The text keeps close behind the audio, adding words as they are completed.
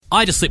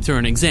I just slipped through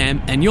an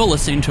exam, and you're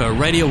listening to a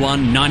Radio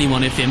 1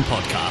 91 FM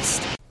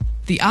podcast.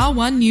 The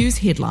R1 News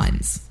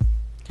headlines.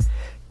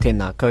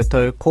 Tēnā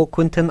koutou, ko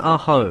Quintin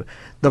aho.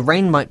 The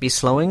rain might be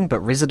slowing,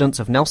 but residents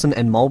of Nelson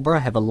and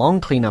Marlborough have a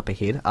long clean-up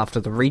ahead after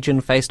the region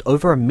faced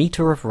over a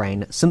metre of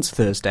rain since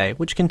Thursday,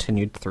 which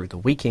continued through the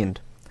weekend.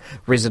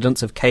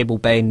 Residents of Cable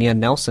Bay near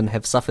Nelson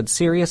have suffered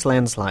serious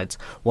landslides,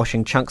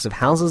 washing chunks of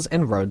houses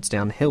and roads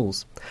down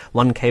hills.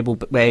 One Cable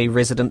Bay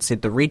resident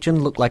said the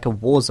region looked like a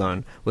war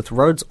zone, with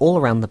roads all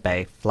around the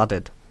bay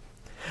flooded.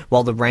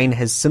 While the rain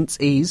has since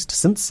eased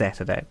since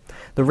Saturday,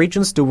 the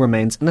region still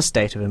remains in a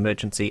state of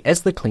emergency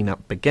as the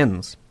clean-up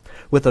begins.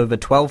 With over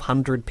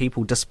 1,200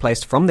 people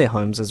displaced from their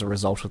homes as a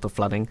result of the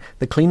flooding,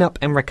 the clean-up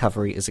and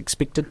recovery is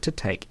expected to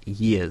take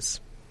years.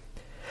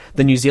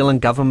 The New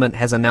Zealand government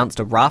has announced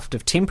a raft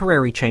of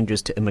temporary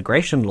changes to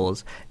immigration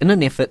laws in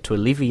an effort to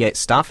alleviate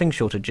staffing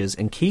shortages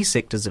in key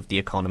sectors of the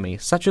economy,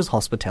 such as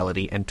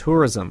hospitality and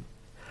tourism.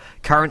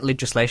 Current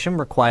legislation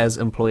requires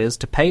employers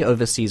to pay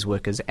overseas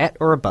workers at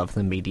or above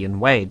the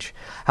median wage.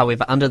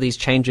 However, under these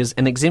changes,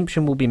 an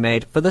exemption will be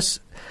made for this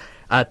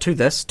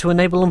to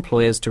enable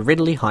employers to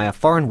readily hire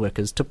foreign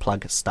workers to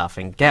plug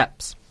staffing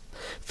gaps.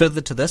 Further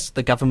to this,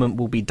 the government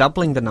will be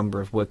doubling the number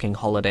of working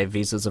holiday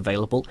visas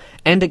available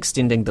and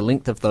extending the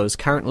length of those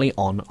currently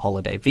on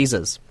holiday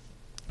visas.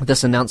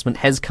 This announcement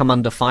has come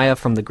under fire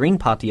from the Green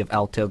Party of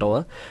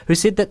Aotearoa, who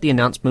said that the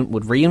announcement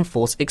would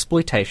reinforce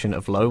exploitation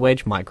of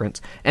low-wage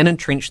migrants and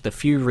entrench the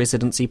few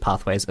residency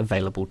pathways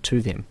available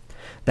to them.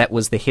 That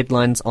was the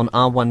headlines on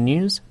R1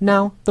 News.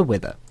 Now, the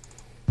weather.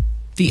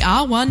 The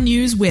R1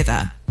 News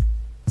weather.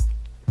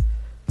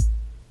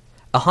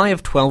 A high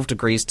of 12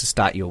 degrees to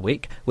start your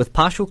week, with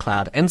partial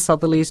cloud and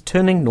southerlies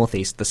turning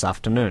northeast this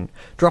afternoon,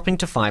 dropping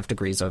to 5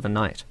 degrees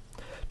overnight.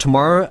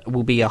 Tomorrow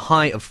will be a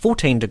high of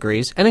 14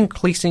 degrees and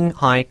increasing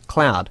high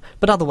cloud,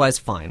 but otherwise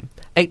fine,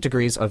 8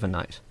 degrees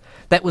overnight.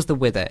 That was the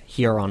weather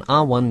here on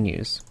R1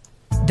 News.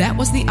 That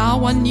was the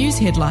R1 News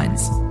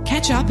headlines.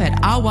 Catch up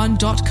at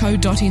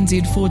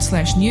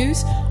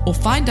r1.co.nz/news or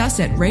find us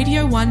at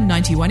Radio 1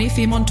 91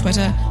 FM on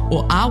Twitter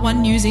or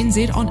R1 News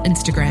NZ on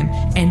Instagram,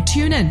 and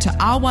tune in to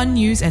R1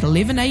 News at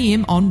 11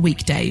 a.m. on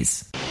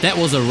weekdays. That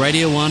was a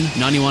Radio 1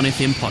 91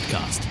 FM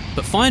podcast,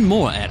 but find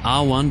more at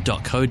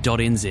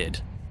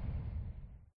r1.co.nz.